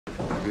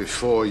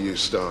Before you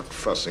start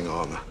fussing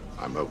on,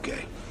 I'm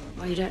okay.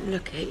 Well, you don't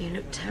look it. You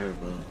look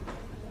terrible.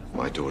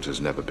 My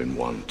daughter's never been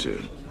one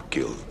to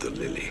gild the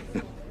lily.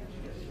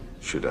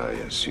 Should I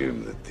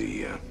assume that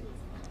the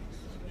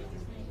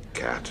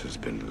cat has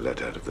been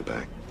let out of the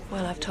bag?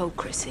 Well, I've told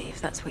Chrissy,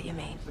 if that's what you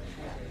mean.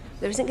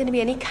 There isn't going to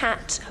be any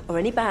cat or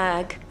any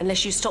bag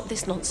unless you stop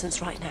this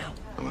nonsense right now.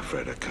 I'm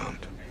afraid I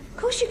can't. Of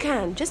course you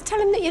can. Just tell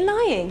him that you're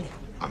lying.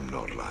 I'm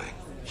not lying.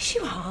 Yes,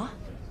 you are.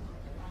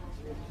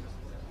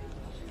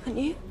 Aren't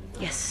you?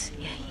 Yes,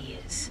 yeah, he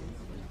is.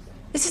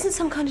 This isn't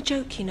some kind of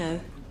joke, you know.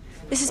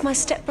 This is my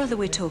stepbrother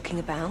we're talking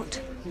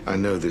about. I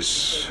know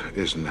this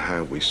isn't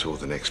how we saw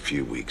the next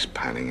few weeks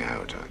panning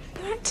out.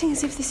 You're acting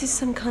as if this is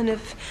some kind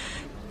of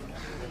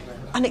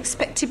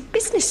unexpected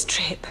business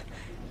trip.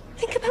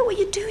 Think about what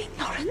you're doing,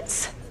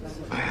 Lawrence.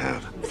 I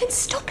have. Well, then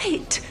stop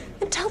it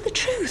and tell the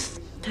truth.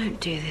 Don't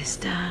do this,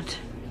 Dad.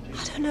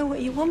 I don't know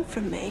what you want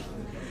from me.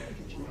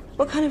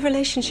 What kind of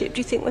relationship do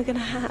you think we're going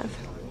to have?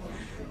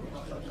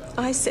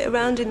 I sit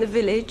around in the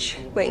village,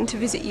 waiting to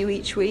visit you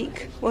each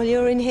week, while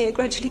you're in here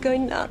gradually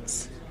going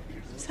nuts.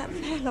 Is that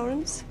fair,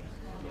 Lawrence?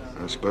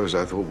 I suppose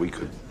I thought we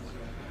could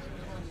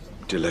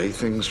delay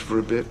things for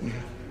a bit and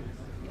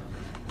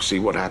see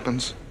what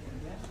happens.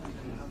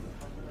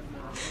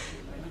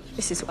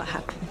 This is what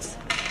happens.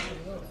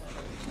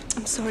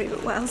 I'm sorry,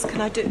 but what else can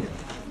I do?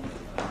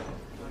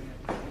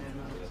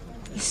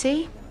 You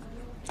see?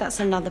 That's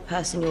another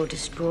person you're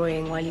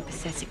destroying while you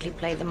pathetically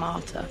play the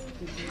martyr.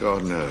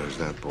 God knows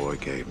that boy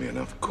gave me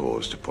enough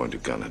cause to point a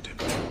gun at him.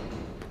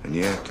 And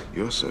yet,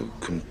 you're so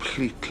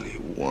completely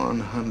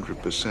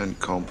 100%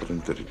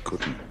 confident that it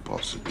couldn't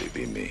possibly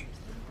be me.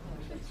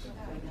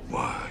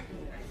 Why?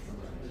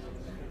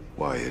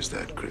 Why is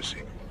that,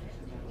 Chrissy?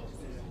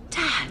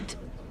 Dad!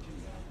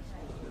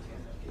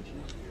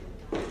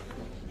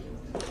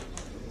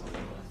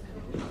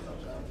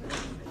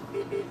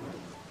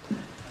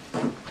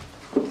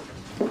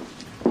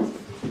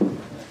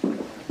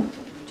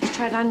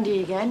 Tried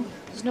Andy again.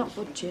 He's not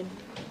budging.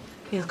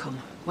 He'll come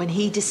when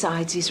he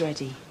decides he's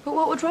ready. But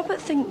what would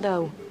Robert think,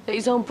 though? That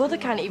his own brother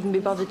can't even be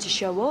bothered to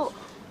show up?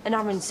 And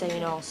Aaron's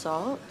saying all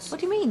sorts. What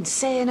do you mean,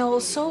 saying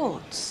all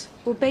sorts?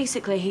 Well,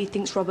 basically, he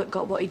thinks Robert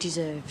got what he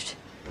deserved.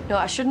 No,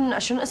 I shouldn't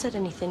have said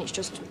anything. It's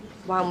just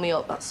wound me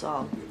up, that's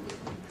all.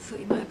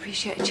 Thought you might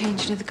appreciate a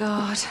changing of the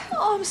guard.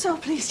 Oh, I'm so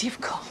pleased you've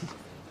come.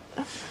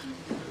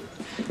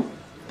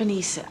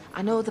 Bernice,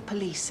 I know the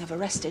police have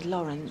arrested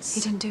Lawrence.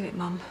 He didn't do it,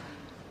 Mum.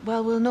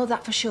 Well, we'll know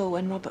that for sure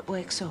when Robert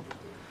wakes up.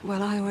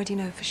 Well, I already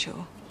know for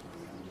sure.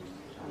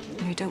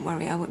 No, don't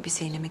worry, I won't be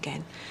seeing him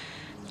again.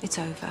 It's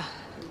over.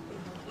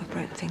 I've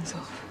broken things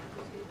off.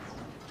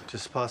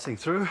 Just passing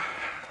through.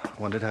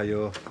 Wondered how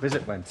your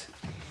visit went.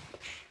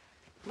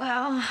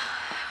 Well,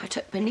 I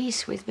took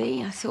Bernice with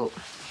me. I thought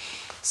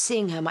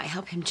seeing her might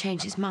help him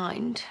change his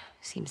mind.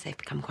 Seems they've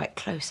become quite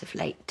close of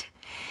late.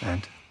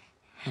 And?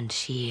 And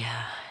she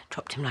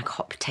dropped him like a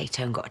hot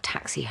potato and got a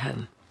taxi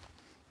home.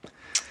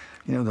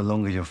 You know, the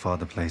longer your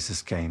father plays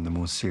this game, the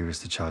more serious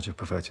the charge of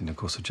perverting the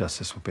course of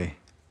justice will be.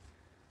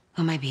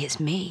 Well, maybe it's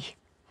me.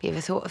 You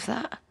ever thought of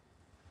that?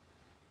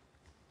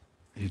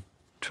 You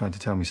tried to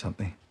tell me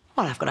something?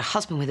 Well, I've got a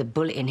husband with a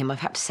bullet in him. I've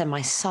had to send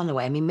my son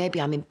away. I mean, maybe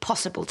I'm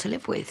impossible to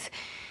live with.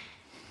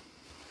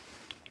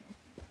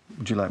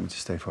 Would you like me to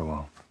stay for a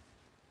while?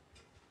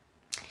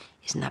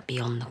 Isn't that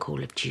beyond the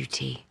call of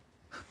duty?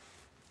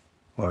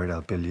 Worried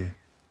I'll bill you?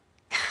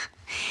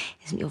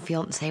 Isn't your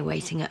fiancé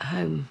waiting at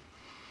home?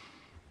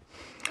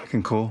 I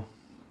can call.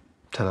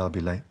 Tell her I'll be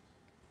late.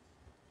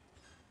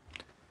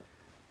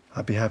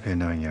 I'd be happier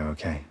knowing you're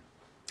okay.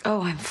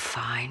 Oh, I'm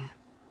fine.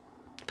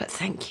 But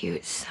thank you.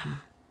 It's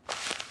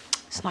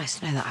nice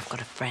to know that I've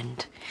got a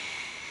friend.